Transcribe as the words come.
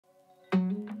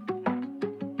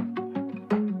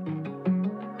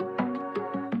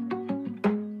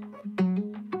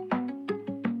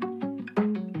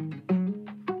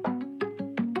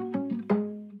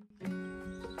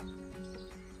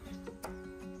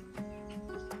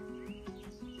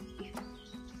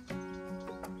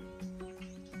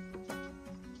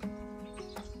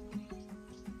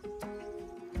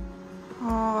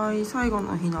はい、最後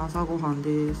の日の朝ごはん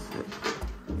です。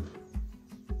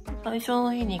最初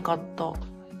の日に買った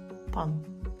パン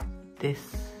で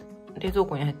す。冷蔵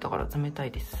庫に入ったから冷た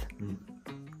いです。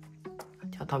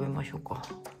じゃあ食べましょうか。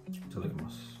いただきま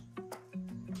す。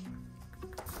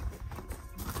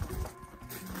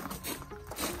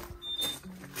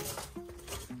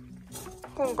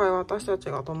今回私たち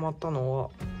が泊まったのは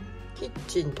キッ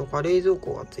チンとか冷蔵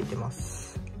庫がついてま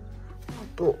す。あ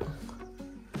と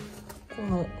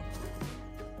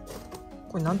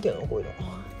これなんていうのこういうの。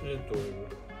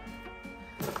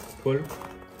ポル？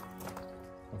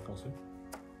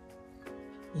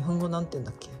日本語なんて言うん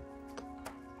だっけ。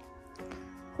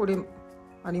これ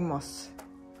あります。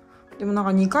でもなん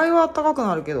か2階は暖かく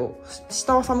なるけど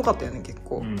下は寒かったよね結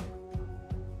構。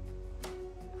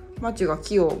マチが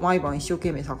木を毎晩一生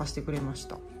懸命探してくれまし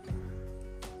た。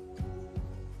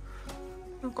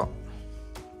なんか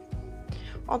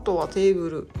あとはテーブ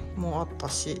ルもあった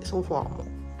しソファーも。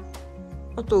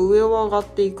あと上を上がっ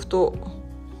ていくと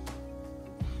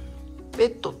ベ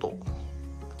ッドと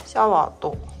シャワー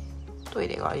とトイ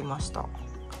レがありました。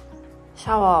シ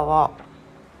ャワーは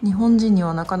日本人に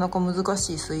はなかなか難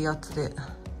しい水圧で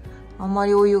あんま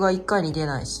りお湯が1回に出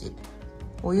ないし、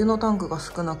お湯のタンクが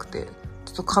少なくて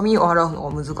ちょっと髪を洗うの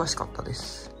が難しかったで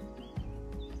す。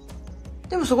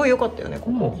でもすごい良かったよね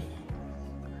ここ。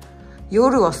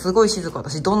夜はすごい静かだ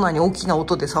し、どんなに大きな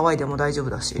音で騒いでも大丈夫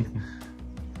だし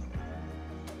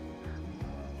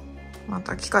ま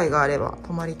た機会があれば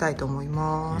泊まりたいと思い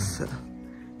ます。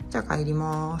じゃあ帰り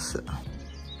ます。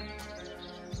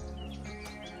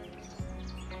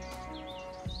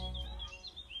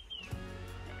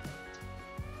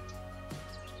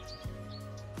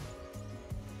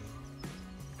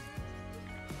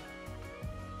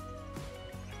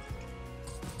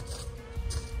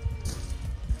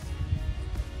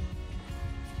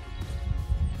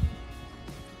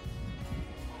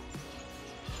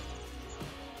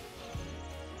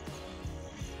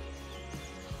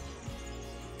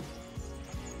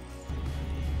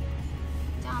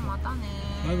またね。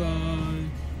バイバイ。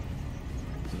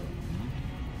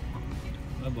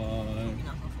バイバイ。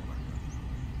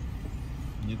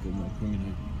猫も興味ない。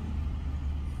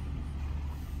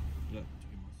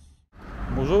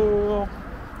Bonjour.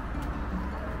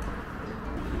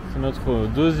 C'est notre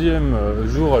deuxième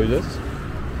jour à Uzès.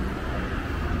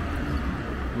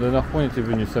 La dernière fois on était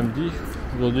venu samedi,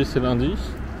 aujourd'hui c'est lundi.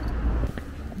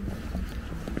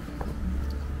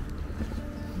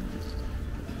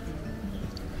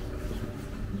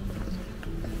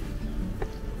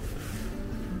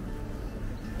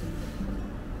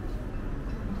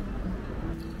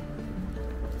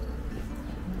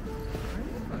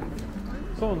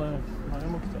そうね、あれ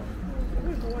も来た。す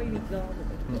ごい可愛い水だとか。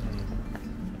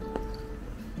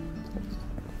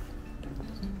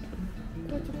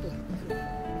これちょっと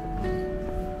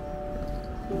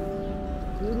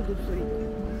ゴールドストリート。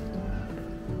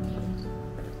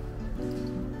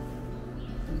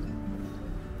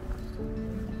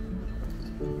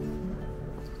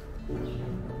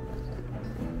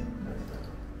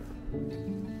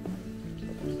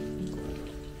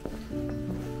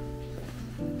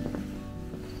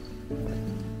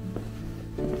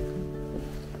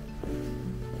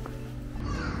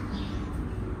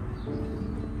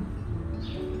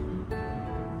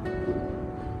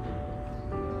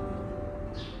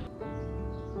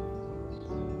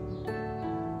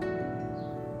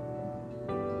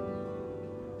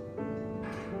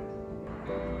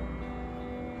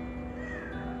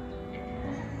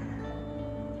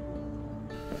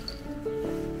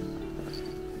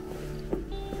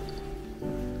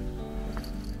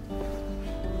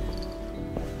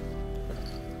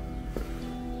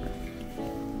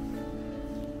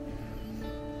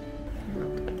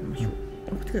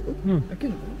開け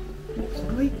るのか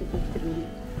な。可愛い子が来てる。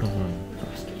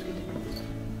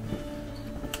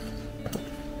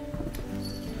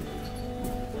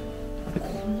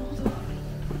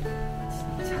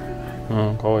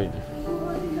かわいいね。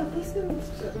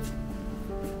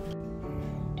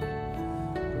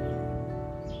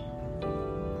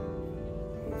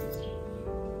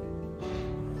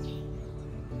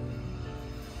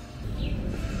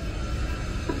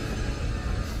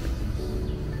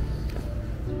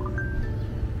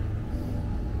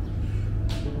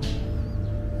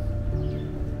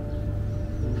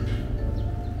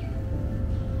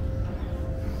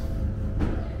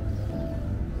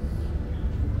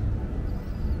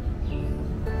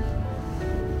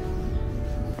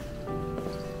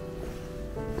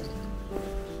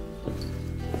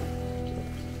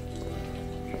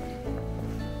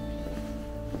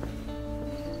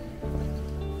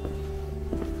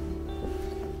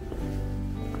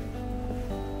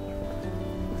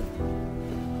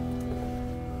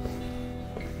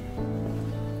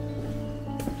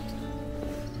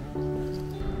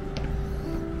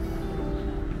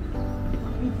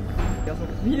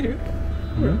見える？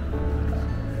うん？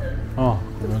あ、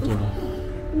本当だ。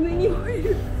上にもい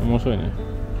る。面白いね。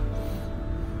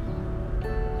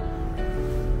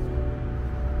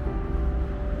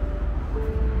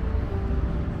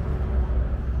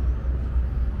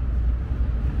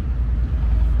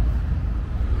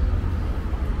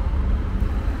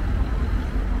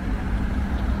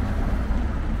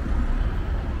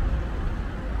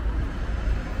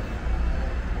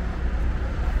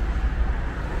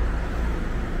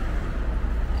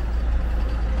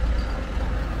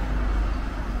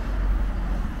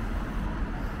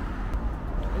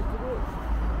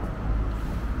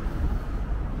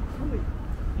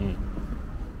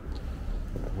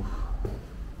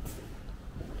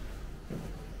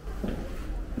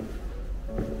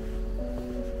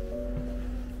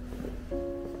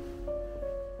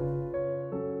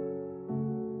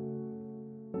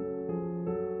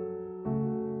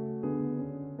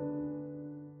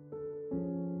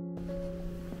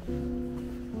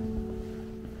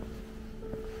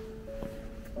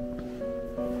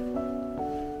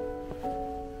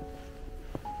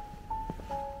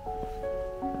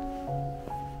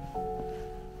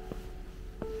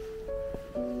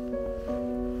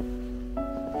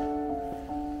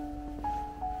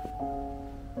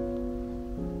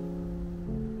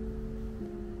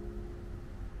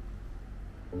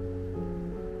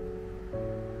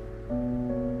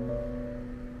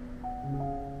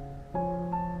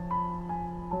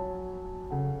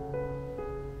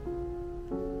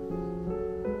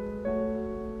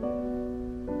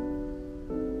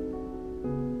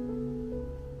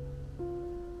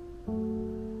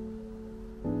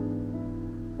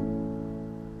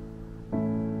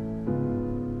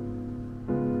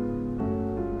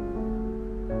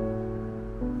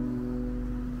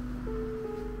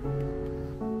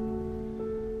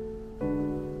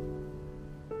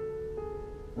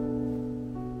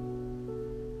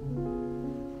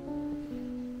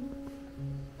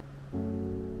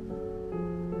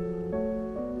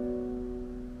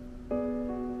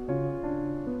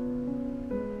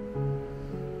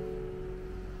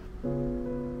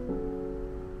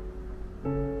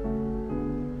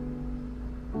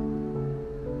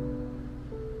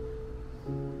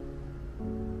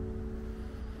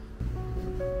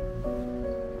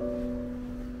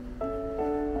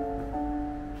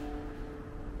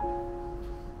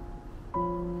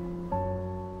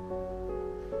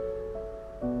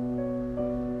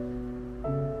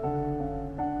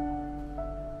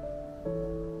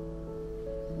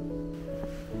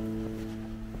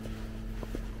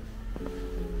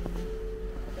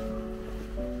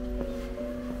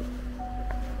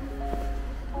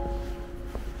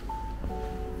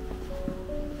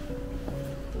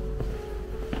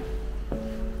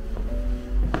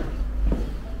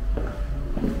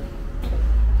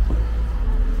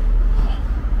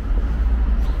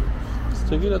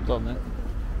素敵だったね。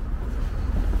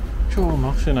今日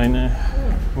マックスないね。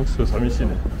マックス寂しい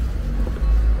ね。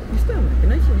明日はもって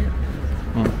ないしね。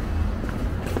うん。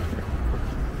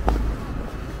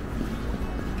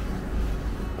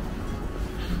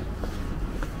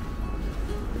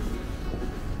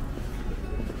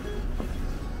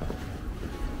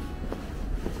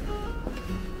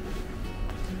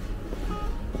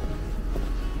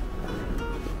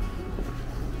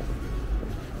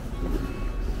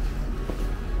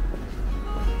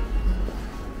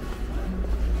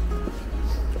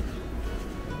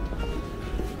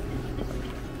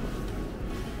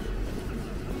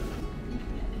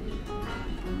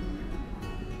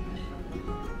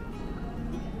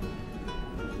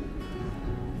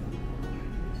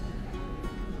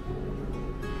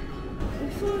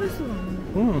そうレストラ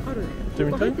うん。ンあるね。行って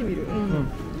みたい？入ってみる。うん。うん。メ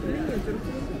ニュー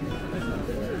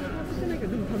してないけ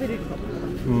どでも食べれるかも。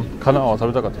うん。カナは食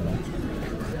べたかったね。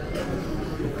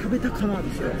食べたかな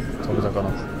ですよ。食べたか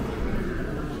な。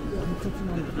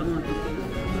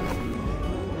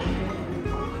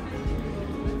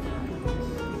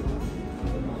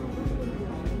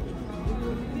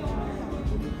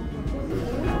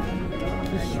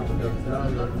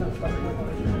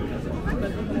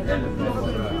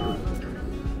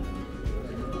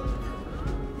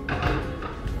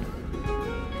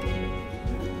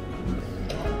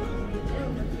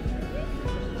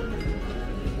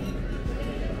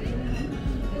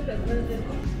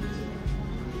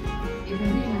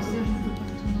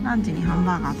ランチにハン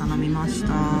バーガー頼みまし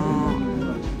た。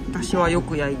私はよ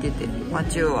く焼いてて、マ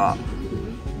チューは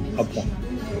8本。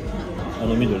あ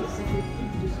の緑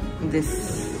で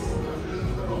す。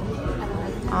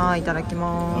はい、いただき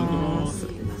ます。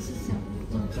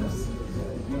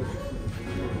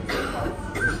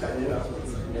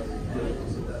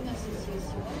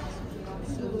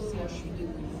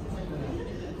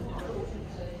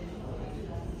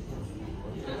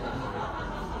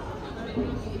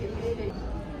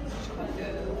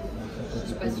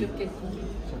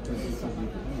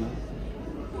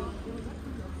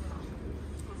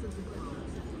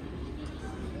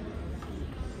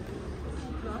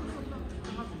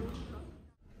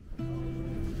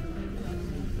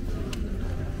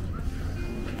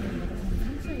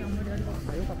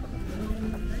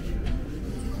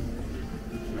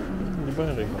2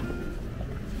番でいいか。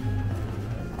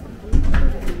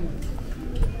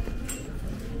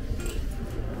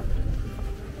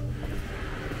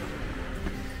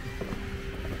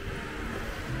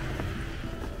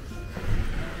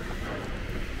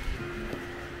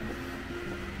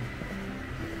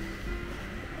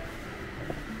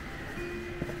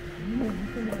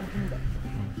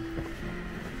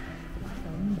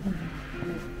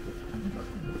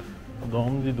Dans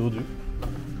des dos du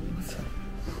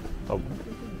Ah bon.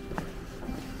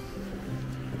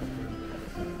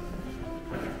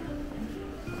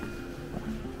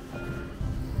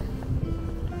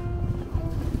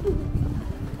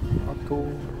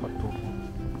 Bateau.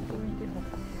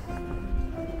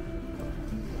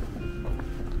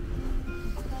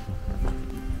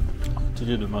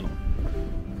 Atelier de Manon.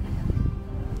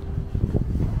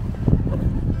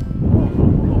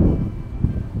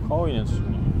 Kawaiiいね、確か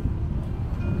に。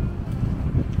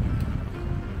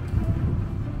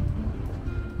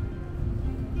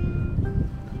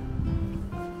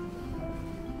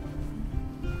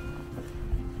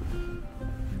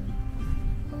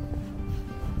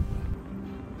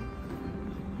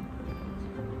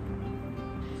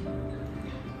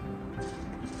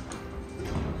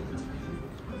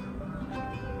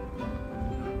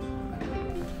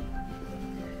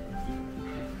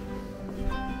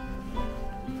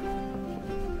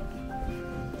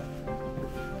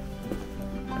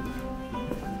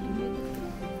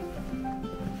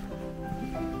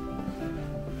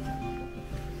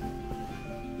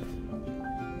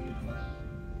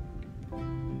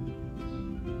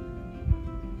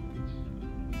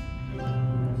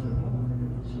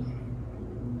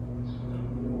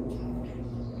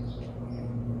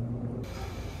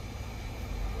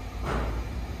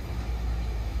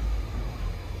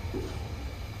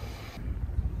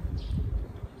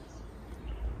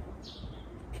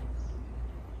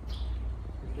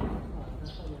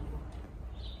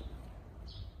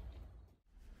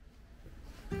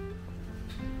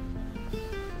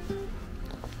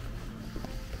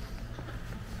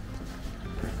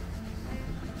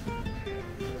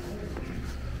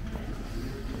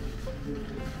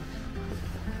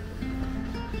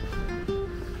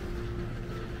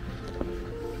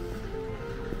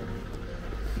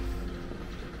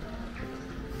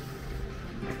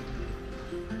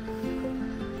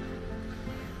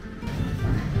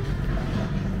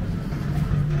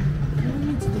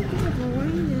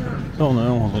そうね、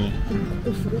本当に。こ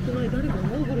こすごくない？誰か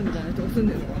モーグルみたいな人が住ん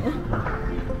でるのかな？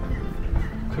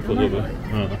結構丈夫。うん。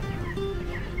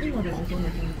今でもそんな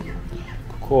感じ。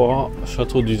ここはシャ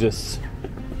トー・デュゼス。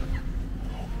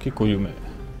結構有名。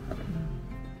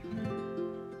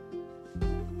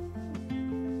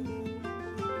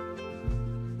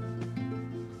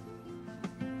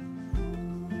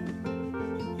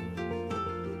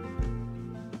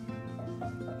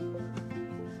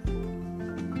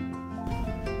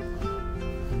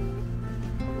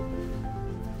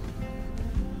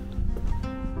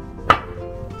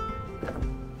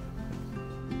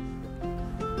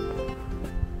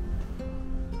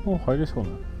もう入れそうな。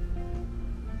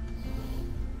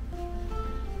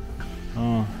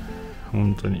ああ、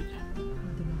本当に。でも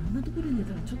あんなところに寝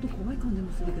たらちょっと怖い感じも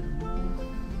するけどな。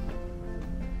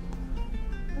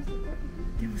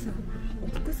でもさ、オ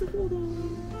ックスフォード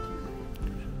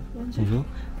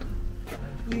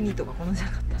ユニとかこのじゃ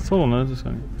なかった。そうね、確か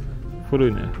に。古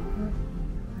いね。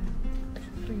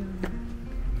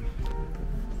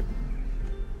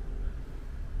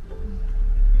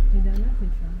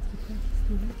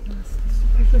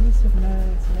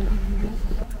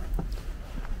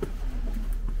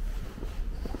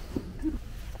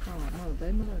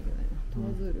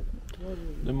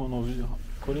でも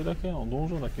これだけのドン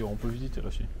ジョンだけはon peut visiter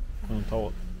らしい。このタワ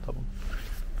ー多分。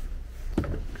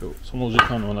今日その時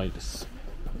間はないです。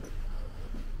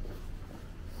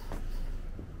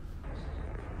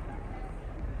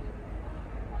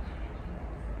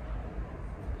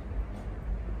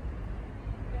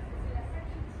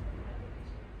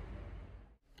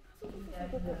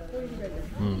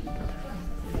うん。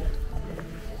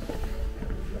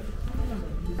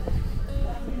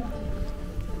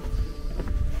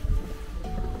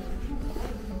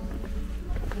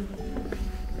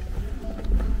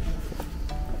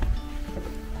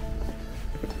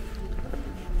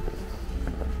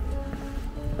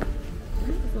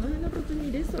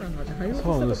ストランがあって入ろう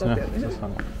そうですね。としたことあ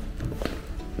ったよね。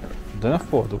デナフ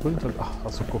ォーはどこに食べ、あ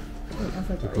そこ。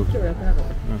朝から今日やってなかった。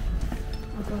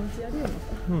朝のうちやるよ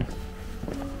また。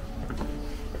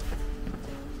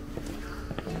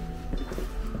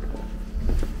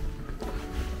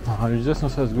Uzèsの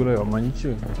サイズぐらいは毎日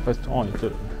レストラン行ってる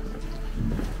ね。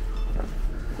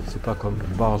C'est pas comme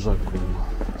Barjac ou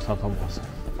Saint-Ambroise.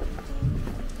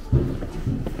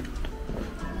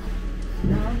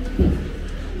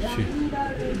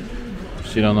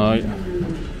 S'il en a.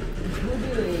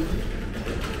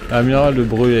 L'amiral de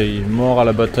Brueil, mort à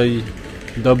la bataille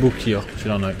d'Aboukir,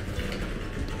 s'il en a.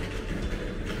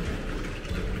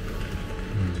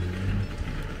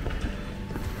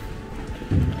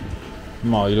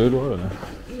 まあいろいろあるね。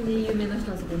いいね、有名な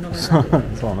人はそこの名前。そう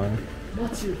ね。マ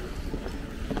チュ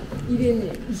ー。イレ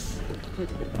ネ。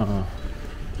あ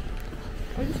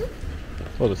れでしょ？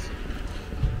そうです。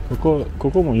こ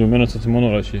こも有名な建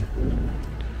物らしい。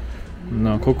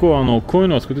ここはこういう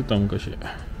のを作ってた昔。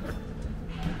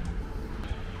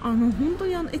本当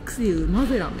にX でいうマ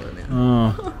ゼランだよね。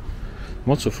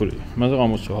もうちょっと古い。マゼランは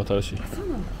もうちょっと新しい。そう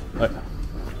なんだ。はい。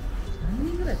何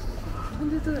年ぐらいですか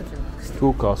？100ぐらいですよ。そ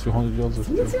うか、400年ずつ。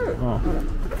そんな違う。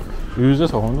ユーゼ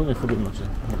スは本当に古い町。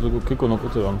結構残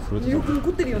ってる古い。よく残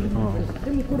ってるよね。で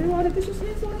もこれはあれでしょ、戦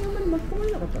争にあんまり巻き込ま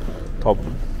れなかったんだ。多分。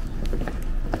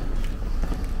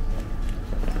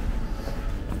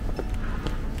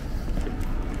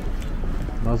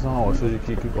マゼランは正直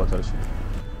結構新しい。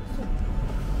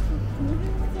この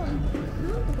辺はさ、な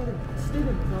んとかでしてる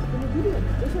のさ、このビルがめっ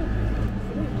ちゃそうだね。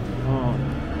すごいね。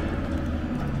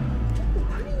結構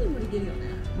パリにも似てるよ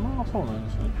ね。まあそうなんで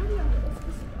すよね。パリはもう少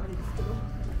しあれですけど、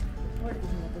割と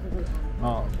しまったところですね。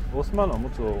オスマンはも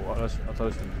っと新しいね。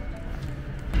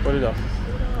これだ。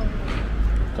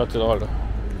カテドラル。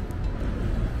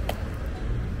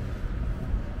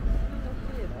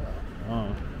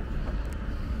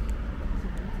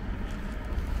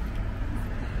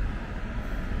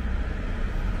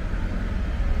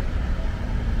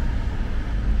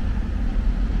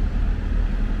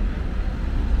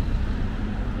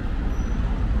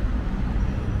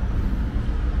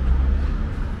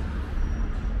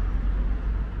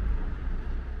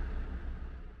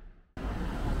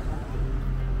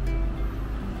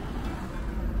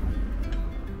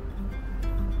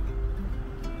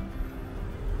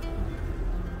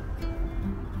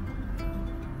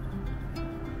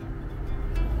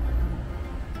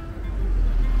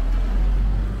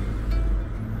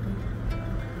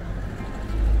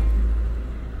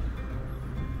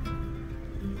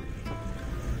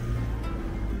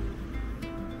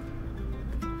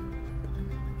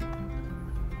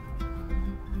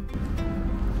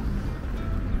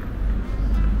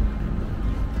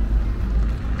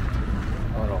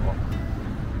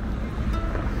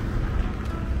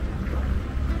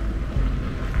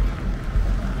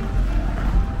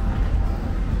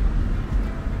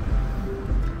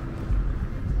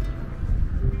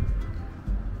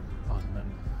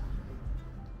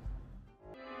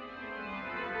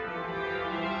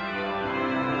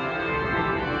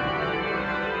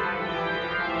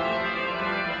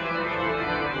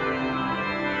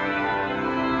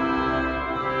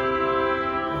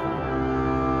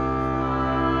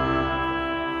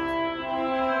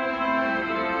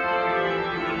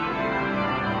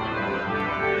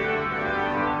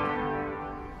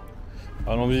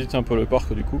Allons visiter un peu le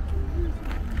parc du coup.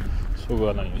 しょう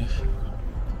がないね。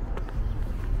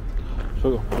しょ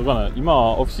うがない。今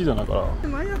はオフシーズンだから。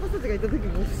前私たちが行った時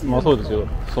もオフシーズン。まあそうですよ。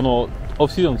そのオ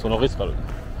フシーズンそのリスクあるね。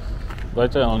大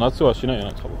体夏はしないよ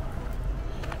ね多分。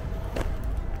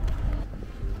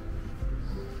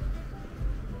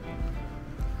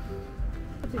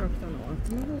私が来たのはあっ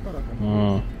ちの方からだった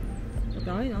もん。だっ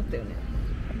てああいうのあったよね。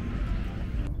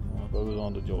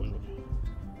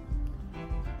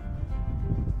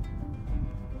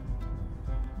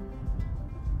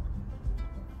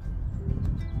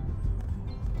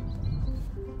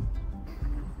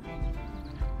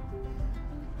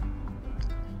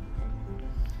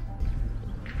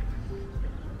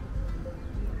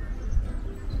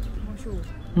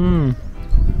うん。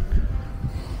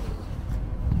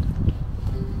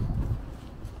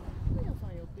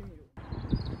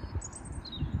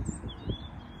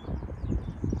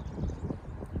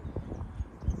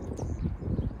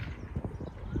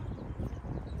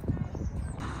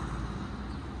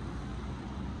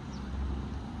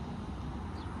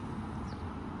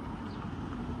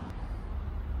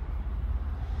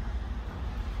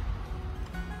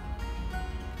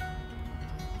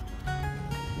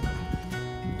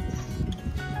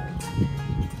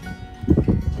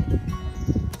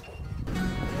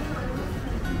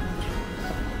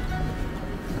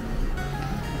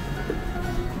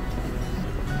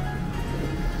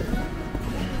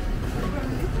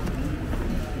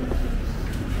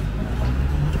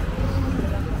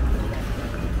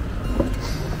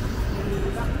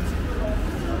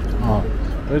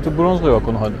ブロンズは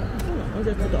この辺。そうなの？じ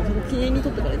ゃあちょっとあそこ記念に撮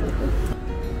ってから行こう。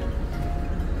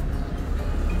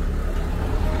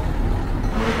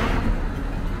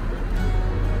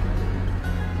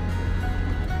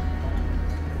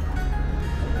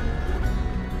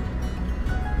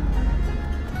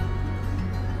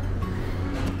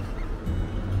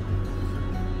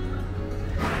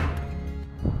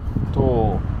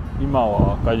今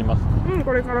は帰ります。うん、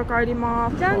これから帰り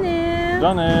ます。じゃあねー。じ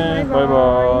ゃあねー。バイバイ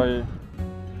バイバイ。